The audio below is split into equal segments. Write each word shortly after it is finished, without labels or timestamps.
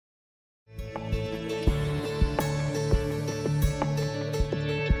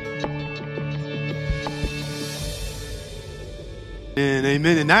And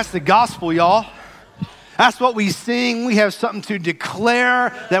amen. And that's the gospel, y'all. That's what we sing. We have something to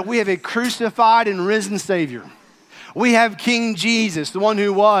declare that we have a crucified and risen Savior. We have King Jesus, the one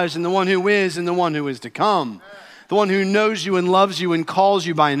who was and the one who is and the one who is to come. The one who knows you and loves you and calls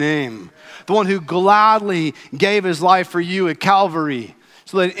you by name. The one who gladly gave his life for you at Calvary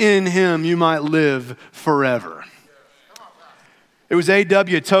so that in him you might live forever. It was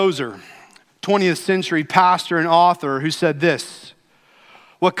A.W. Tozer, 20th century pastor and author, who said this: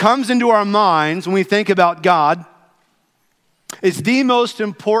 what comes into our minds when we think about God is the most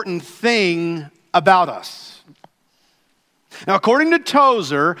important thing about us. Now, according to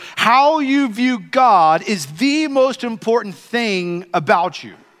Tozer, how you view God is the most important thing about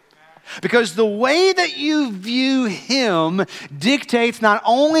you. Because the way that you view him dictates not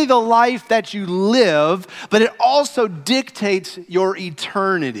only the life that you live, but it also dictates your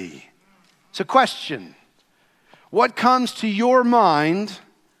eternity. So, question: what comes to your mind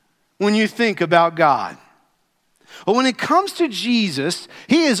when you think about God? Well, when it comes to Jesus,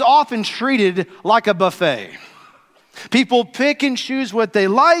 he is often treated like a buffet. People pick and choose what they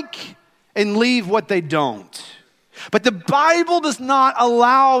like and leave what they don't. But the Bible does not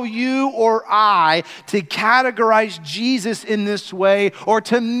allow you or I to categorize Jesus in this way or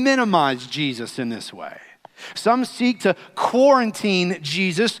to minimize Jesus in this way. Some seek to quarantine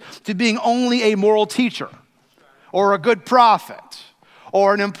Jesus to being only a moral teacher or a good prophet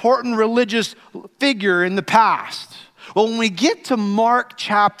or an important religious figure in the past. Well, when we get to Mark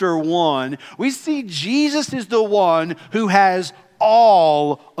chapter 1, we see Jesus is the one who has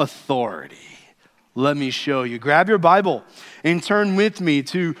all authority. Let me show you. Grab your Bible and turn with me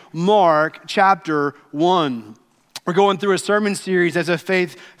to Mark chapter 1. We're going through a sermon series as a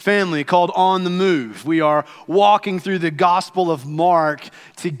faith family called On the Move. We are walking through the Gospel of Mark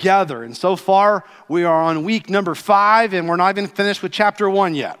together. And so far, we are on week number 5, and we're not even finished with chapter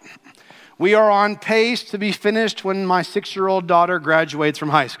 1 yet. We are on pace to be finished when my 6-year-old daughter graduates from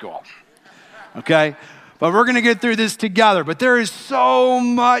high school. Okay? But we're going to get through this together. But there is so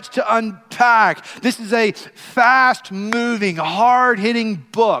much to unpack. This is a fast-moving, hard-hitting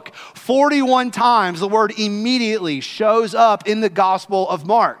book. 41 times the word immediately shows up in the Gospel of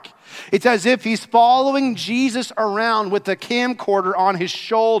Mark. It's as if he's following Jesus around with a camcorder on his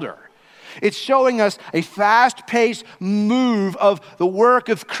shoulder. It's showing us a fast-paced move of the work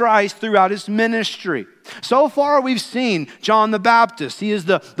of Christ throughout his ministry. So far, we've seen John the Baptist. He is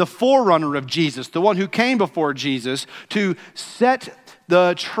the forerunner of Jesus, the one who came before Jesus to set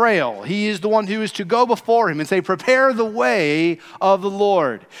the trail. He is the one who is to go before him and say, prepare the way of the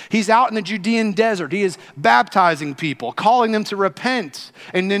Lord. He's out in the Judean desert. He is baptizing people, calling them to repent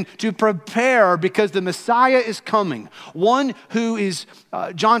and then to prepare because the Messiah is coming. One who is,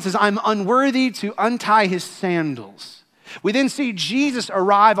 John says, I'm unworthy to untie his sandals. We then see Jesus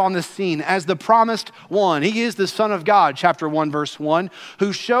arrive on the scene as the promised one. He is the Son of God, chapter 1, verse 1,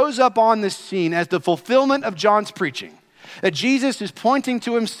 who shows up on the scene as the fulfillment of John's preaching. That Jesus is pointing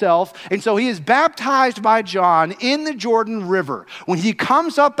to himself, and so he is baptized by John in the Jordan River. When he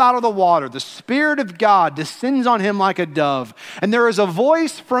comes up out of the water, the Spirit of God descends on him like a dove, and there is a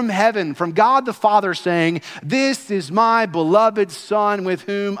voice from heaven, from God the Father, saying, "This is my beloved Son with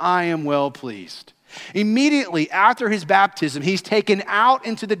whom I am well pleased." Immediately after his baptism, he's taken out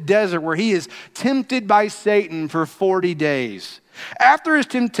into the desert where he is tempted by Satan for 40 days. After his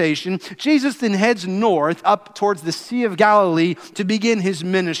temptation, Jesus then heads north up towards the Sea of Galilee to begin his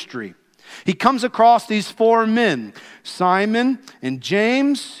ministry. He comes across these 4 men, Simon and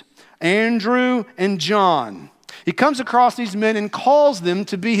James, Andrew and John. He comes across these men and calls them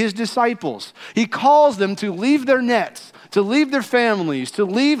to be his disciples. He calls them to leave their nets, to leave their families, to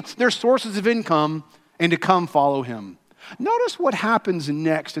leave their sources of income, and to come follow him. Notice what happens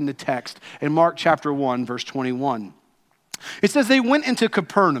next in the text in Mark chapter 1, verse 21. It says they went into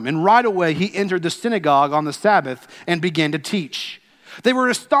Capernaum, and right away he entered the synagogue on the Sabbath and began to teach. They were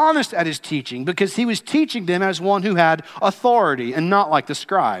astonished at his teaching because he was teaching them as one who had authority and not like the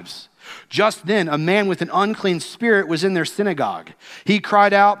scribes. Just then, a man with an unclean spirit was in their synagogue. He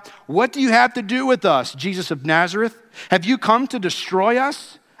cried out, "What do you have to do with us, Jesus of Nazareth? Have you come to destroy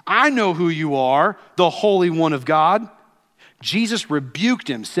us? I know who you are, the Holy One of God." Jesus rebuked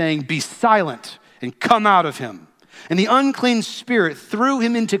him, saying, "Be silent and come out of him." And the unclean spirit threw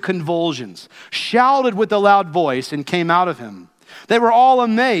him into convulsions, shouted with a loud voice, and came out of him. They were all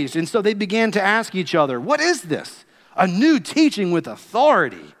amazed, and so they began to ask each other, "What is this? A new teaching with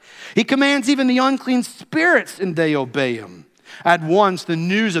authority. He commands even the unclean spirits, and they obey him." At once, the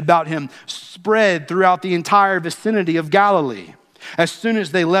news about him spread throughout the entire vicinity of Galilee. As soon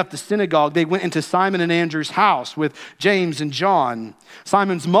as they left the synagogue, they went into Simon and Andrew's house with James and John.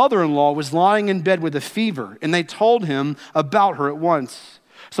 Simon's mother-in-law was lying in bed with a fever, and they told him about her at once.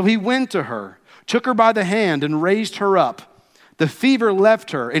 So he went to her, took her by the hand, and raised her up. The fever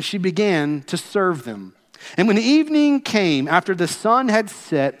left her, and she began to serve them. And when evening came, after the sun had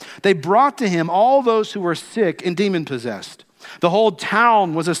set, they brought to him all those who were sick and demon-possessed. The whole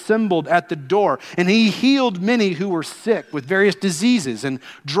town was assembled at the door, and he healed many who were sick with various diseases and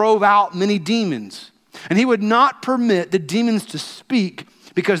drove out many demons. And he would not permit the demons to speak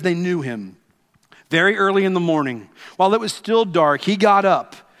because they knew him. Very early in the morning, while it was still dark, he got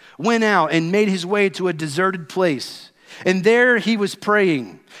up, went out, and made his way to a deserted place. And there he was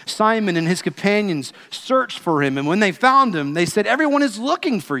praying. Simon and his companions searched for him, and when they found him, they said, "Everyone is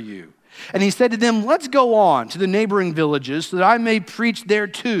looking for you." And he said to them, "Let's go on to the neighboring villages so that I may preach there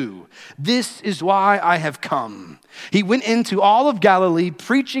too. This is why I have come." He went into all of Galilee,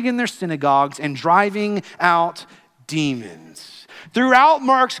 preaching in their synagogues and driving out demons. Throughout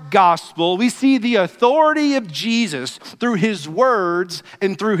Mark's gospel, we see the authority of Jesus through his words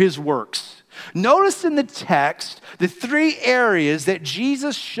and through his works. Notice in the text the three areas that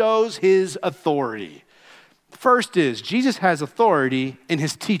Jesus shows his authority. First is Jesus has authority in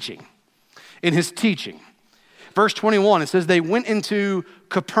his teaching. In his teaching. Verse 21, it says they went into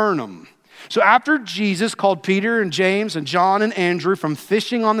Capernaum. So after Jesus called Peter and James and John and Andrew from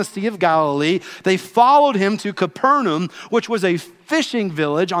fishing on the Sea of Galilee, they followed him to Capernaum, which was a fishing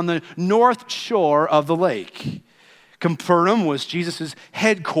village on the north shore of the lake. Capernaum was Jesus'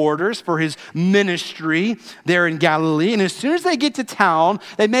 headquarters for his ministry there in Galilee. And as soon as they get to town,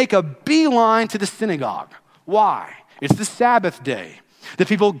 they make a beeline to the synagogue. Why? It's the Sabbath day. The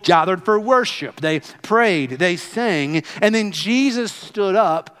people gathered for worship. They prayed, they sang, and then Jesus stood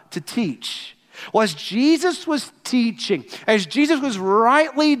up to teach. Well, as Jesus was teaching, as Jesus was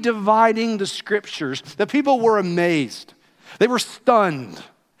rightly dividing the scriptures, the people were amazed. They were stunned.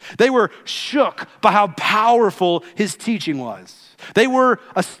 They were shook by how powerful his teaching was. They were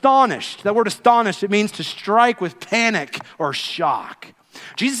astonished. That word astonished, it means to strike with panic or shock.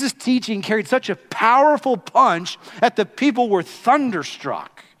 Jesus' teaching carried such a powerful punch that the people were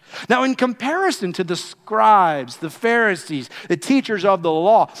thunderstruck. Now, in comparison to the scribes, the Pharisees, the teachers of the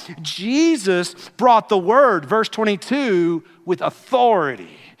law, Jesus brought the word, verse 22, with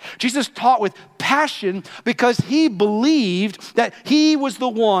authority. Jesus taught with passion because he believed that he was the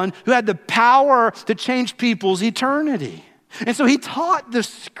one who had the power to change people's eternity. And so he taught the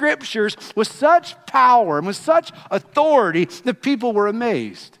scriptures with such power and with such authority that people were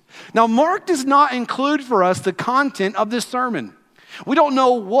amazed. Now, Mark does not include for us the content of this sermon. We don't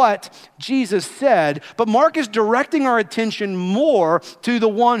know what Jesus said, but Mark is directing our attention more to the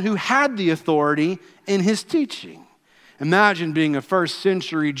one who had the authority in his teaching. Imagine being a first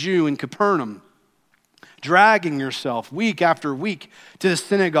century Jew in Capernaum, dragging yourself week after week to the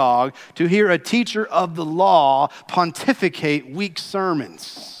synagogue to hear a teacher of the law pontificate weak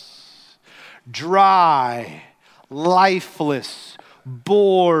sermons. Dry, lifeless,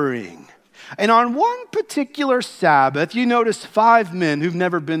 boring. And on one particular Sabbath, you notice 5 men who've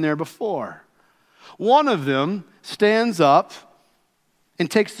never been there before. One of them stands up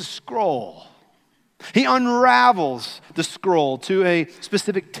and takes the scroll. He unravels the scroll to a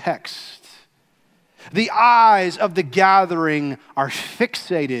specific text. The eyes of the gathering are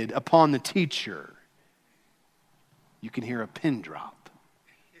fixated upon the teacher. You can hear a pin drop.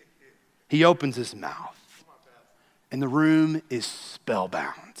 He opens his mouth, and the room is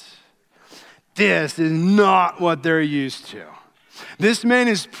spellbound. This is not what they're used to. This man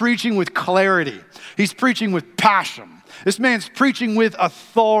is preaching with clarity. He's preaching with passion. This man's preaching with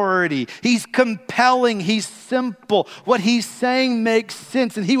authority. He's compelling. He's simple. What he's saying makes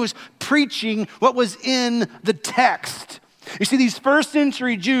sense. And he was preaching what was in the text. You see, these first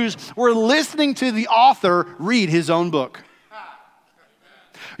century Jews were listening to the author read his own book.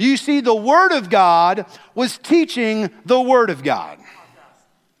 You see, the Word of God was teaching the Word of God.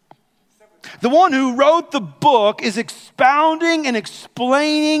 The one who wrote the book is expounding and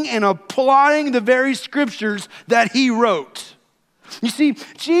explaining and applying the very scriptures that he wrote. You see,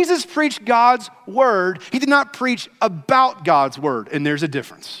 Jesus preached God's word. He did not preach about God's word, and there's a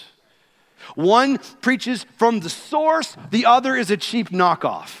difference. One preaches from the source, the other is a cheap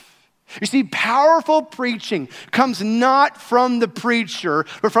knockoff. You see, powerful preaching comes not from the preacher,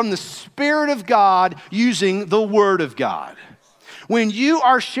 but from the Spirit of God using the Word of God. When you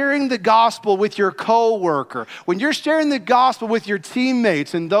are sharing the gospel with your coworker, when you're sharing the gospel with your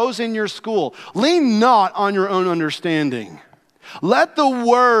teammates and those in your school, lean not on your own understanding. Let the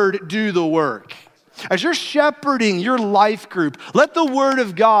word do the work. As you're shepherding your life group, let the word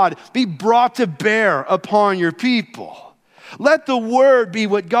of God be brought to bear upon your people. Let the word be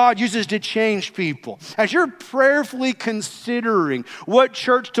what God uses to change people. As you're prayerfully considering what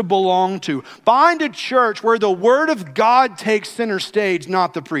church to belong to, find a church where the word of God takes center stage,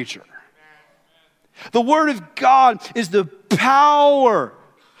 not the preacher. The word of God is the power.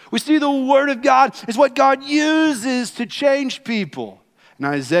 We see the word of God is what God uses to change people. In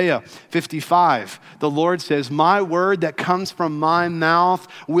Isaiah 55, the Lord says, "My word that comes from my mouth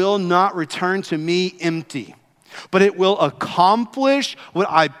will not return to me empty, but it will accomplish what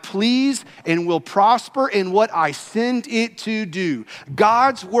I please and will prosper in what I send it to do."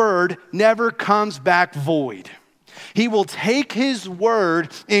 God's word never comes back void. He will take his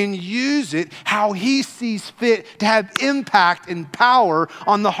word and use it how he sees fit to have impact and power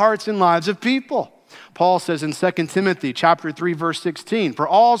on the hearts and lives of people. Paul says in 2 Timothy chapter 3, verse 16, "For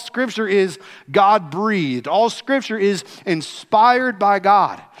all scripture is God-breathed. All scripture is inspired by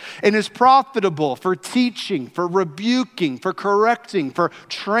God and is profitable for teaching, for rebuking, for correcting, for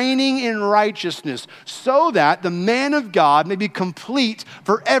training in righteousness, so that the man of God may be complete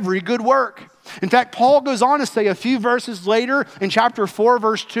for every good work." In fact, Paul goes on to say a few verses later in chapter 4,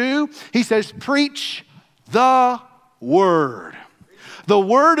 verse 2, he says, "Preach the word." The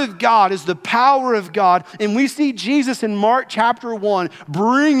word of God is the power of God, and we see Jesus in Mark chapter 1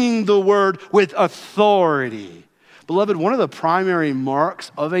 bringing the word with authority. Beloved, one of the primary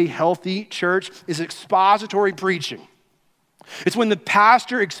marks of a healthy church is expository preaching. It's when the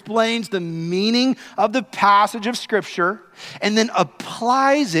pastor explains the meaning of the passage of Scripture and then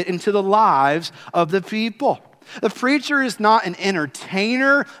applies it into the lives of the people. The preacher is not an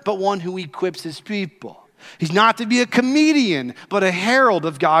entertainer, but one who equips his people. He's not to be a comedian, but a herald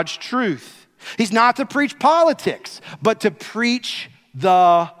of God's truth. He's not to preach politics, but to preach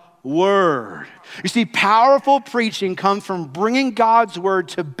the word. You see, powerful preaching comes from bringing God's word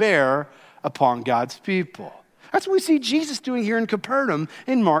to bear upon God's people. That's what we see Jesus doing here in Capernaum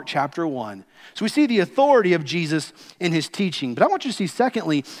in Mark chapter 1. So we see the authority of Jesus in his teaching. But I want you to see,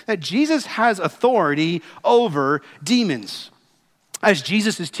 secondly, that Jesus has authority over demons. As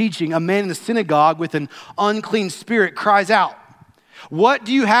Jesus is teaching, a man in the synagogue with an unclean spirit cries out, "What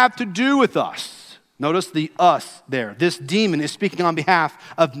do you have to do with us?" Notice the us there. This demon is speaking on behalf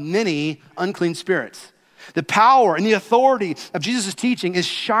of many unclean spirits. The power and the authority of Jesus' teaching is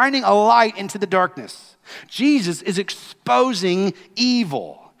shining a light into the darkness. Jesus is exposing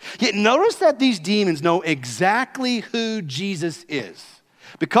evil. Yet notice that these demons know exactly who Jesus is.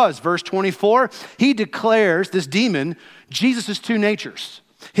 Because, verse 24, he declares, this demon, Jesus' two natures,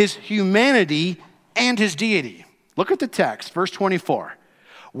 his humanity and his deity. Look at the text, verse 24.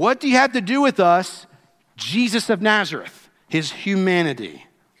 "What do you have to do with us, Jesus of Nazareth?" His humanity.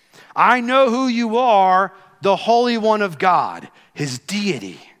 "I know who you are, the Holy One of God," his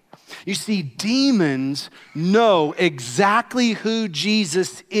deity. You see, demons know exactly who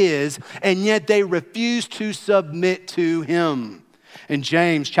Jesus is, and yet they refuse to submit to him. In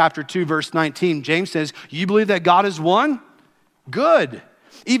James chapter 2, verse 19, James says, "You believe that God is one? Good.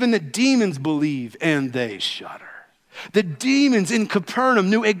 Even the demons believe and they shudder." The demons in Capernaum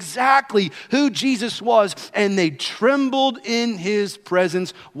knew exactly who Jesus was, and they trembled in his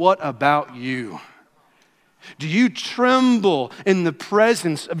presence. What about you? Do you tremble in the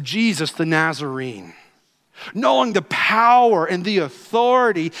presence of Jesus the Nazarene, knowing the power and the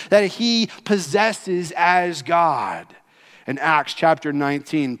authority that he possesses as God? In Acts chapter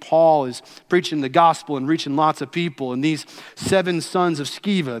 19, Paul is preaching the gospel and reaching lots of people, and these 7 sons of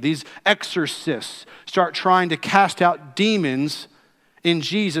Sceva, these exorcists, start trying to cast out demons in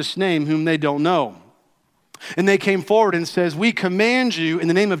Jesus' name whom they don't know. And they came forward and says, "We command you in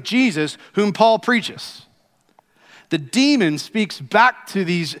the name of Jesus whom Paul preaches." The demon speaks back to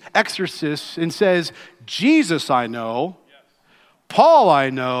these exorcists and says, "Jesus I know, Paul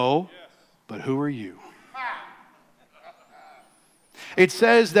I know, but who are you?" It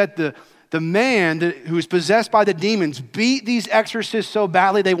says that the man who was possessed by the demons beat these exorcists so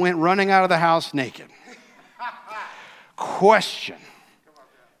badly they went running out of the house naked. Question: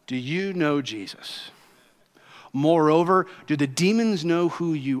 do you know Jesus? Moreover, do the demons know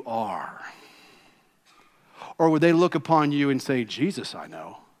who you are? Or would they look upon you and say, "Jesus I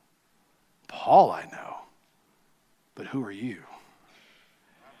know, Paul I know, but who are you?"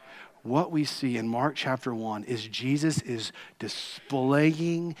 What we see in Mark chapter 1 is Jesus is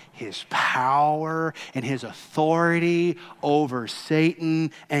displaying his power and his authority over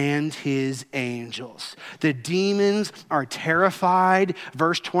Satan and his angels. The demons are terrified.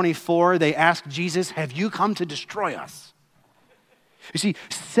 Verse 24, they ask Jesus, "Have you come to destroy us?" You see,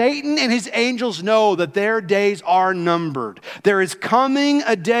 Satan and his angels know that their days are numbered. There is coming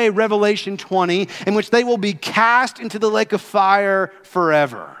a day, Revelation 20, in which they will be cast into the lake of fire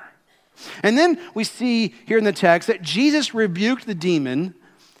forever. And then we see here in the text that Jesus rebuked the demon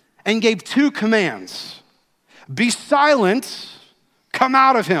and gave 2 commands. Be silent, come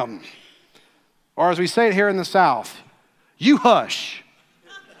out of him. Or as we say it here in the South, you hush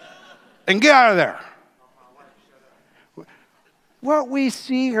and get out of there. What we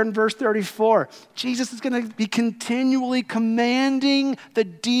see here in verse 34, Jesus is going to be continually commanding the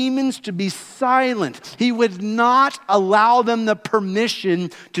demons to be silent. He would not allow them the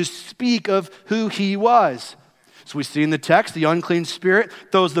permission to speak of who he was. So we see in the text, the unclean spirit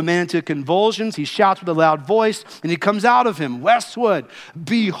throws the man into convulsions. He shouts with a loud voice, and he comes out of him. Westwood,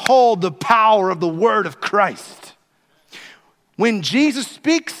 behold the power of the word of Christ. When Jesus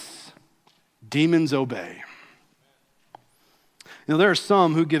speaks, demons obey. Now, there are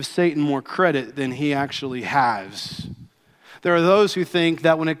some who give Satan more credit than he actually has. There are those who think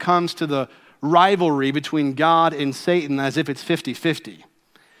that when it comes to the rivalry between God and Satan, as if it's 50-50.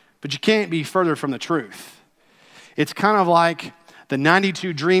 But you can't be further from the truth. It's kind of like the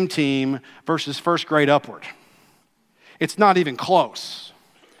 92 Dream Team versus first grade upward. It's not even close.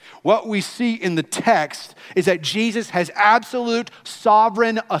 What we see in the text is that Jesus has absolute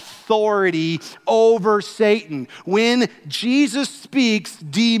sovereign authority over Satan. When Jesus speaks,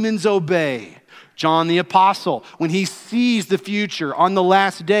 demons obey. John the Apostle, when he sees the future on the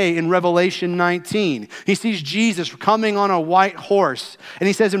last day in Revelation 19, he sees Jesus coming on a white horse. And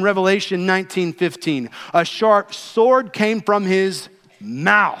he says in Revelation 19:15, a sharp sword came from his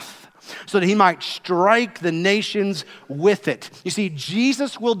mouth, so that he might strike the nations with it. You see,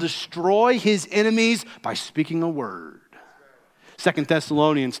 Jesus will destroy his enemies by speaking a word. 2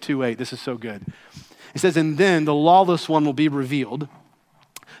 Thessalonians 2:8, this is so good. It says, and then the lawless one will be revealed.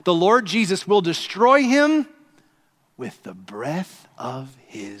 The Lord Jesus will destroy him with the breath of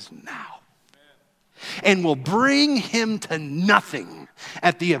his mouth and will bring him to nothing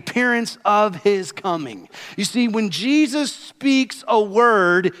at the appearance of his coming. You see, when Jesus speaks a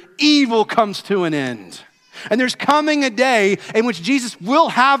word, evil comes to an end. And there's coming a day in which Jesus will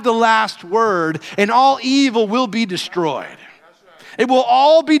have the last word and all evil will be destroyed. It will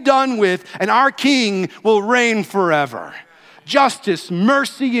all be done with, and our King will reign forever. Justice,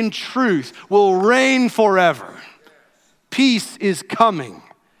 mercy, and truth will reign forever. Peace is coming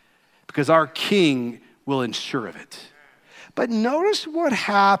because our King will ensure of it. But notice what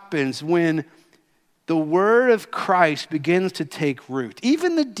happens when the word of Christ begins to take root.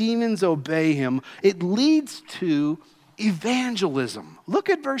 Even the demons obey him. It leads to evangelism. Look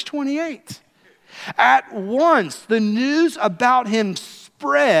at verse 28. At once, the news about him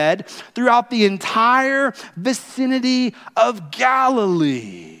spread throughout the entire vicinity of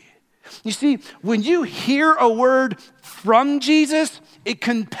Galilee. You see, when you hear a word from Jesus, it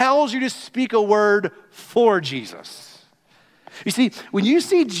compels you to speak a word for Jesus. You see, when you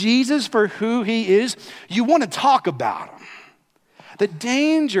see Jesus for who he is, you want to talk about him. The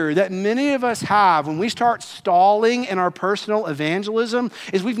danger that many of us have when we start stalling in our personal evangelism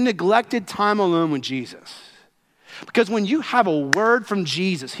is we've neglected time alone with Jesus. Because when you have a word from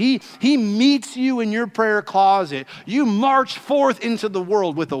Jesus, he meets you in your prayer closet. You march forth into the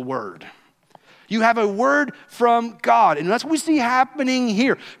world with a word. You have a word from God. And that's what we see happening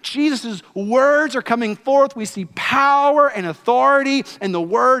here. Jesus' words are coming forth. We see power and authority, and the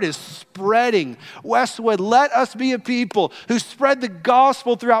word is spreading. Westwood, let us be a people who spread the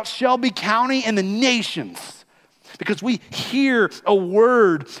gospel throughout Shelby County and the nations, because we hear a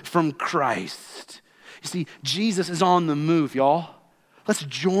word from Christ. You see, Jesus is on the move, y'all. Let's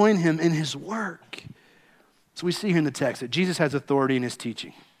join him in his work. So we see here in the text that Jesus has authority in his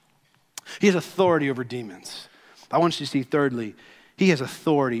teaching. He has authority over demons. I want you to see, thirdly, he has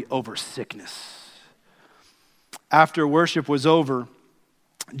authority over sickness. After worship was over,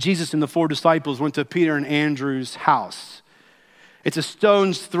 Jesus and the 4 disciples went to Peter and Andrew's house. It's a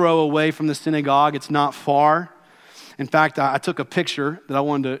stone's throw away from the synagogue. It's not far. In fact, I took a picture that I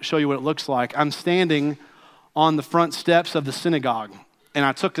wanted to show you what it looks like. I'm standing on the front steps of the synagogue, and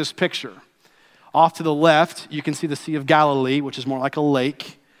I took this picture. Off to the left, you can see the Sea of Galilee, which is more like a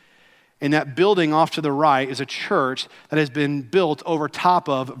lake. And that building off to the right is a church that has been built over top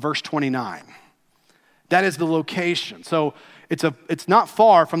of verse 29. That is the location. So it's not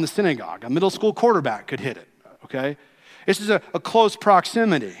far from the synagogue. A middle school quarterback could hit it, okay? This is a close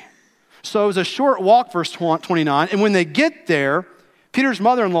proximity. So it was a short walk, verse 29. And when they get there, Peter's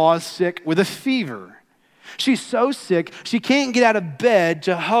mother-in-law is sick with a fever. She's so sick, she can't get out of bed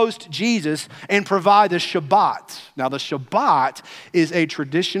to host Jesus and provide the Shabbat. Now, the Shabbat is a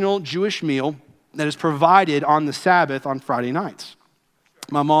traditional Jewish meal that is provided on the Sabbath on Friday nights.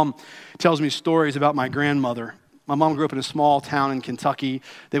 My mom tells me stories about my grandmother. My mom grew up in a small town in Kentucky.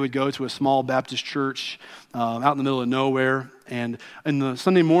 They would go to a small Baptist church out in the middle of nowhere. And in the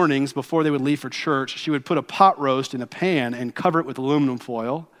Sunday mornings, before they would leave for church, she would put a pot roast in a pan and cover it with aluminum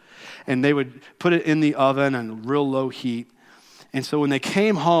foil. And they would put it in the oven on real low heat. And so when they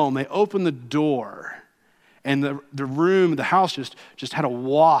came home, they opened the door. And the room, the house just had a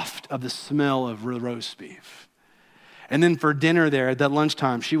waft of the smell of roast beef. And then for dinner there at that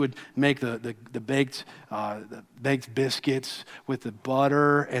lunchtime, she would make the baked biscuits with the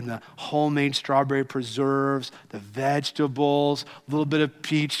butter and the homemade strawberry preserves, the vegetables, a little bit of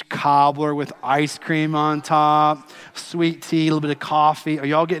peach cobbler with ice cream on top, sweet tea, a little bit of coffee. Are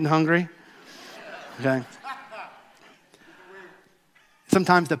y'all getting hungry? Okay.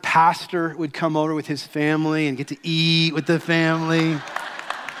 Sometimes the pastor would come over with his family and get to eat with the family.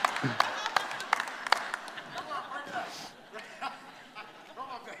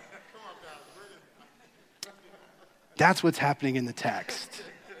 That's what's happening in the text.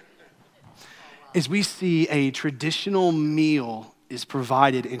 Is we see a traditional meal is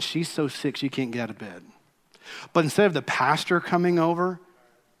provided and she's so sick she can't get out of bed. But instead of the pastor coming over,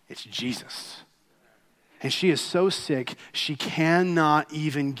 it's Jesus. And she is so sick she cannot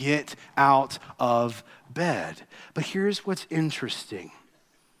even get out of bed. But here's what's interesting.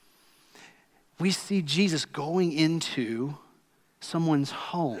 We see Jesus going into someone's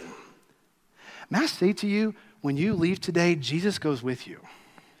home. May I say to you, when you leave today, Jesus goes with you.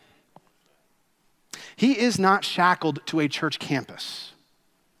 He is not shackled to a church campus.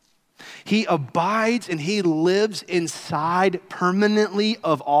 He abides and he lives inside permanently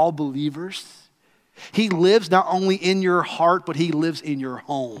of all believers. He lives not only in your heart, but he lives in your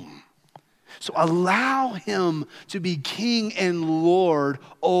home. So allow him to be King and Lord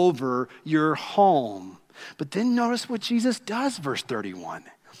over your home. But then notice what Jesus does, verse 31.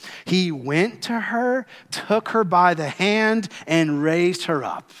 He went to her, took her by the hand, and raised her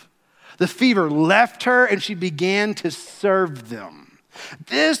up. The fever left her, and she began to serve them.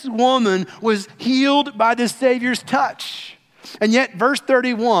 This woman was healed by the Savior's touch. And yet, verse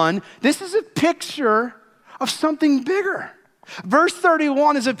 31, this is a picture of something bigger. Verse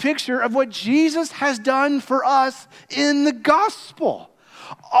 31 is a picture of what Jesus has done for us in the gospel.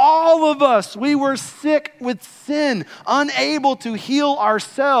 All of us, we were sick with sin, unable to heal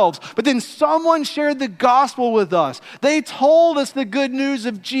ourselves. But then someone shared the gospel with us. They told us the good news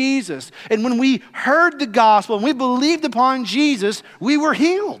of Jesus. And when we heard the gospel and we believed upon Jesus, we were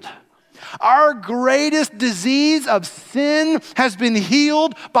healed. Our greatest disease of sin has been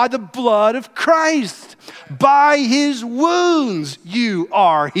healed by the blood of Christ. By his wounds, you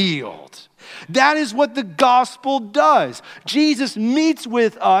are healed. That is what the gospel does. Jesus meets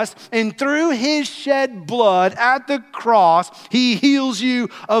with us, and through his shed blood at the cross, he heals you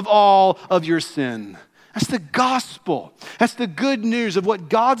of all of your sin. That's the gospel. That's the good news of what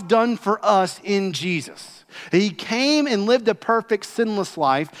God's done for us in Jesus. He came and lived a perfect, sinless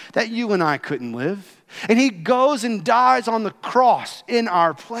life that you and I couldn't live. And he goes and dies on the cross in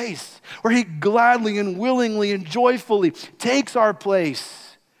our place, where he gladly and willingly and joyfully takes our place.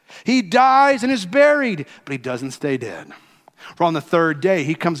 He dies and is buried, but he doesn't stay dead. For on the third day,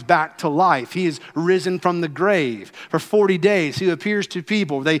 he comes back to life. He is risen from the grave. For 40 days, he appears to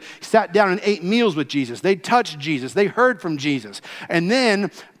people. They sat down and ate meals with Jesus. They touched Jesus. They heard from Jesus. And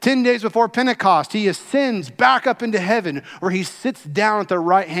then 10 days before Pentecost, he ascends back up into heaven, where he sits down at the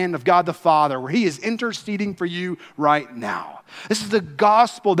right hand of God the Father, where he is interceding for you right now. This is the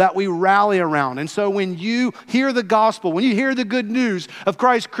gospel that we rally around. And so when you hear the gospel, when you hear the good news of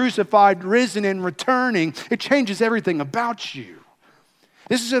Christ crucified, risen, and returning, it changes everything about you.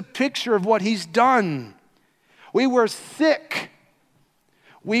 This is a picture of what he's done. We were sick.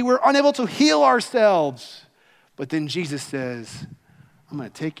 We were unable to heal ourselves. But then Jesus says, I'm going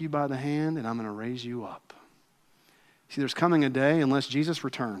to take you by the hand and I'm going to raise you up. See, there's coming a day, unless Jesus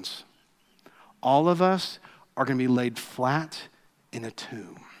returns, all of us are going to be laid flat in a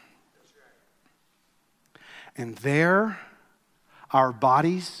tomb. And there, our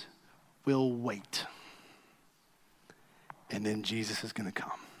bodies will wait. And then Jesus is going to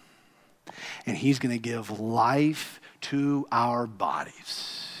come. And he's going to give life to our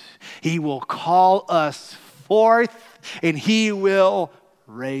bodies. He will call us forth, and he will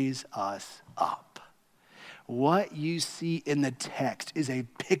raise us up. what you see in the text is a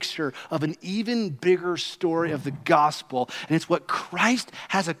picture of an even bigger story of the gospel. And it's what Christ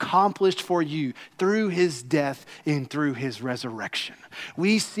has accomplished for you through his death and through his resurrection.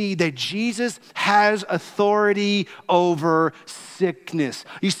 We see that Jesus has authority over sickness.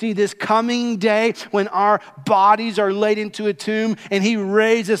 You see, this coming day when our bodies are laid into a tomb and he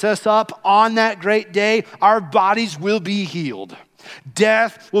raises us up on that great day, our bodies will be healed.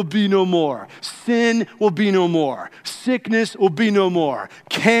 Death will be no more. Sin will be no more. Sickness will be no more.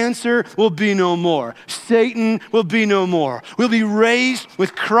 Cancer will be no more. Satan will be no more. We'll be raised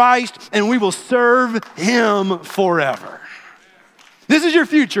with Christ and we will serve him forever. This is your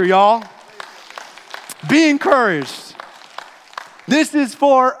future, y'all. Be encouraged. This is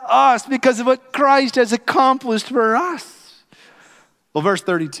for us because of what Christ has accomplished for us. Well, verse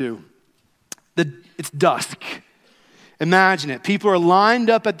 32, it's dusk. Imagine it. People are lined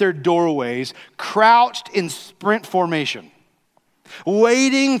up at their doorways, crouched in sprint formation,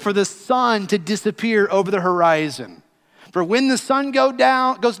 waiting for the sun to disappear over the horizon. For when the sun goes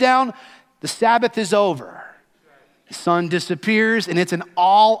down, the Sabbath is over. The sun disappears, and it's an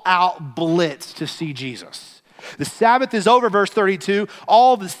all-out blitz to see Jesus. The Sabbath is over, verse 32.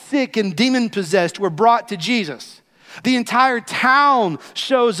 All the sick and demon-possessed were brought to Jesus. The entire town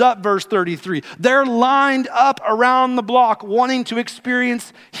shows up, verse 33. They're lined up around the block wanting to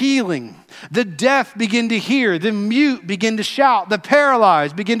experience healing. The deaf begin to hear. The mute begin to shout. The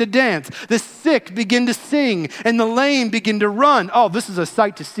paralyzed begin to dance. The sick begin to sing. And the lame begin to run. Oh, this is a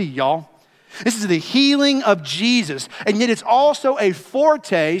sight to see, y'all. This is the healing of Jesus. And yet it's also a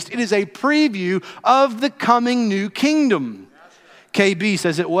foretaste. It is a preview of the coming new kingdom. KB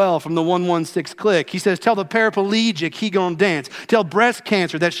says it well from the 116 Click. He says, tell the paraplegic he gonna dance. Tell breast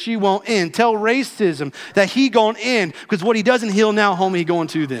cancer that she won't end. Tell racism that he gonna end. Because what he doesn't heal now, homie, he going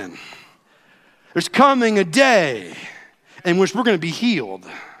to then. There's coming a day in which we're gonna be healed.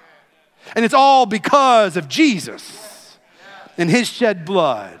 And it's all because of Jesus and his shed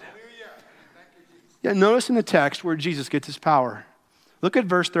blood. Yeah, notice in the text where Jesus gets his power. Look at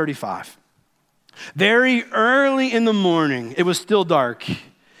verse 35. Very early in the morning, it was still dark.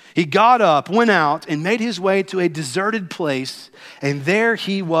 He got up, went out, and made his way to a deserted place, and there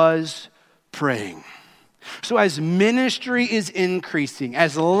he was praying. So as ministry is increasing,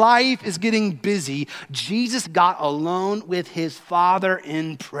 as life is getting busy, Jesus got alone with his Father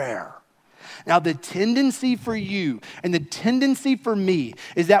in prayer. Now, the tendency for you and the tendency for me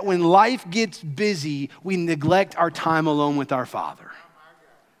is that when life gets busy, we neglect our time alone with our Father.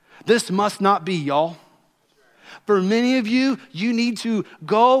 This must not be, y'all. For many of you, you need to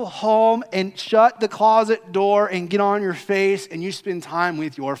go home and shut the closet door and get on your face and you spend time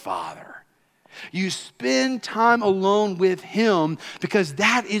with your Father. You spend time alone with him because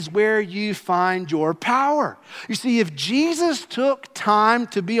that is where you find your power. You see, if Jesus took time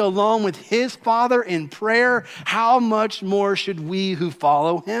to be alone with his Father in prayer, how much more should we who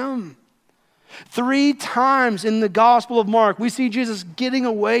follow him? 3 times in the Gospel of Mark, we see Jesus getting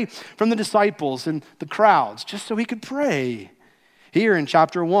away from the disciples and the crowds just so he could pray. Here in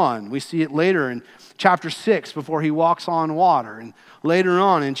chapter 1, we see it later in chapter 6 before he walks on water, and later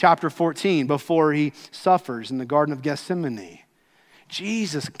on in chapter 14 before he suffers in the Garden of Gethsemane.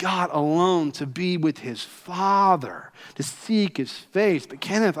 Jesus got alone to be with his Father, to seek his face. But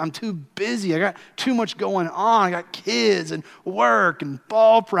Kenneth, I'm too busy. I got too much going on. I got kids and work and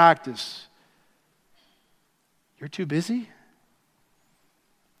ball practice. You're too busy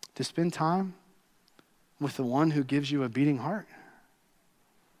to spend time with the one who gives you a beating heart?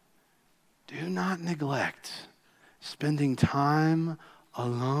 Do not neglect spending time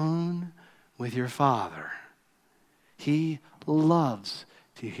alone with your Father. He loves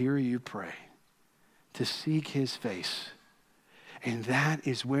to hear you pray, to seek his face. And that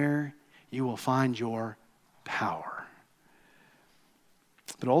is where you will find your power.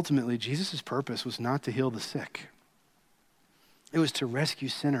 But ultimately, Jesus' purpose was not to heal the sick. It was to rescue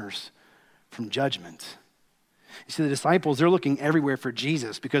sinners from judgment. You see, the disciples, they're looking everywhere for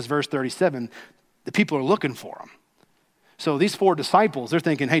Jesus because verse 37, the people are looking for him. So these 4 disciples, they're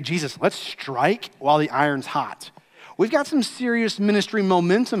thinking, hey, Jesus, let's strike while the iron's hot. We've got some serious ministry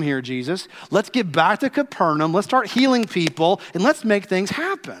momentum here, Jesus. Let's get back to Capernaum. Let's start healing people and let's make things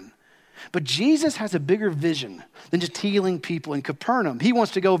happen. But Jesus has a bigger vision than just healing people in Capernaum. He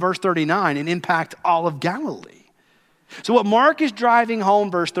wants to go, verse 39, and impact all of Galilee. So what Mark is driving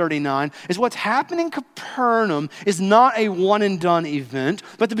home, verse 39, is what's happening in Capernaum is not a one and done event,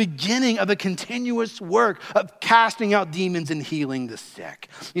 but the beginning of a continuous work of casting out demons and healing the sick.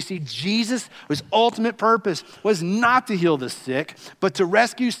 You see, Jesus, his ultimate purpose was not to heal the sick, but to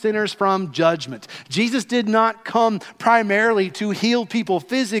rescue sinners from judgment. Jesus did not come primarily to heal people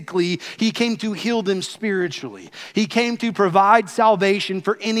physically. He came to heal them spiritually. He came to provide salvation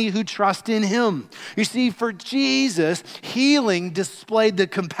for any who trust in him. You see, for Jesus, healing displayed the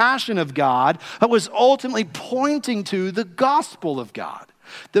compassion of God, but was ultimately pointing to the gospel of God.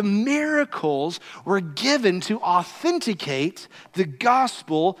 The miracles were given to authenticate the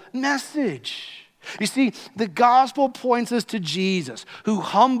gospel message. You see, the gospel points us to Jesus, who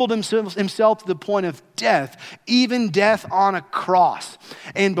humbled himself to the point of death, even death on a cross.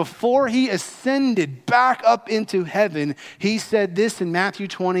 And before he ascended back up into heaven, he said this in Matthew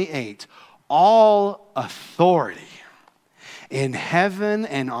 28, "All authority in heaven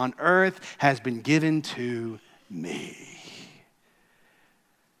and on earth has been given to me."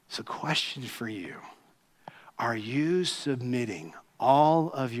 So, question for you. Are you submitting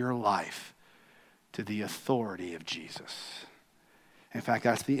all of your life to the authority of Jesus? In fact,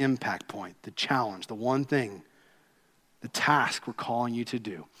 that's the impact point, the challenge, the one thing, the task we're calling you to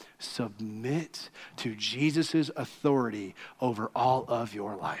do. Submit to Jesus' authority over all of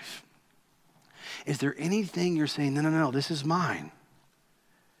your life. Is there anything you're saying, no, this is mine?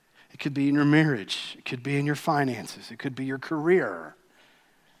 It could be in your marriage. It could be in your finances. It could be your career.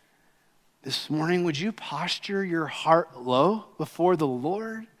 This morning, would you posture your heart low before the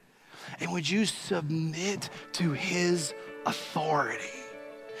Lord? And would you submit to his authority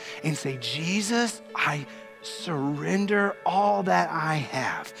and say, Jesus, I surrender all that I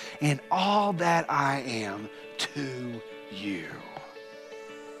have and all that I am to you.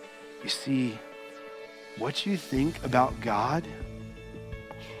 You see, what you think about God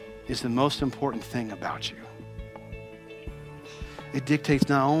is the most important thing about you. It dictates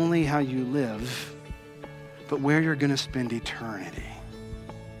not only how you live, but where you're going to spend eternity.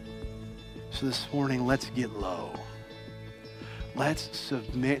 So this morning, let's get low. Let's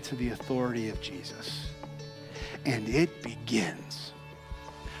submit to the authority of Jesus. And it begins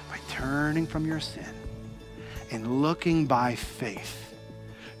by turning from your sin and looking by faith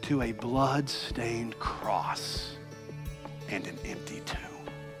to a blood-stained cross and an empty tomb.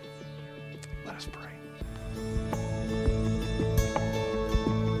 Let us pray.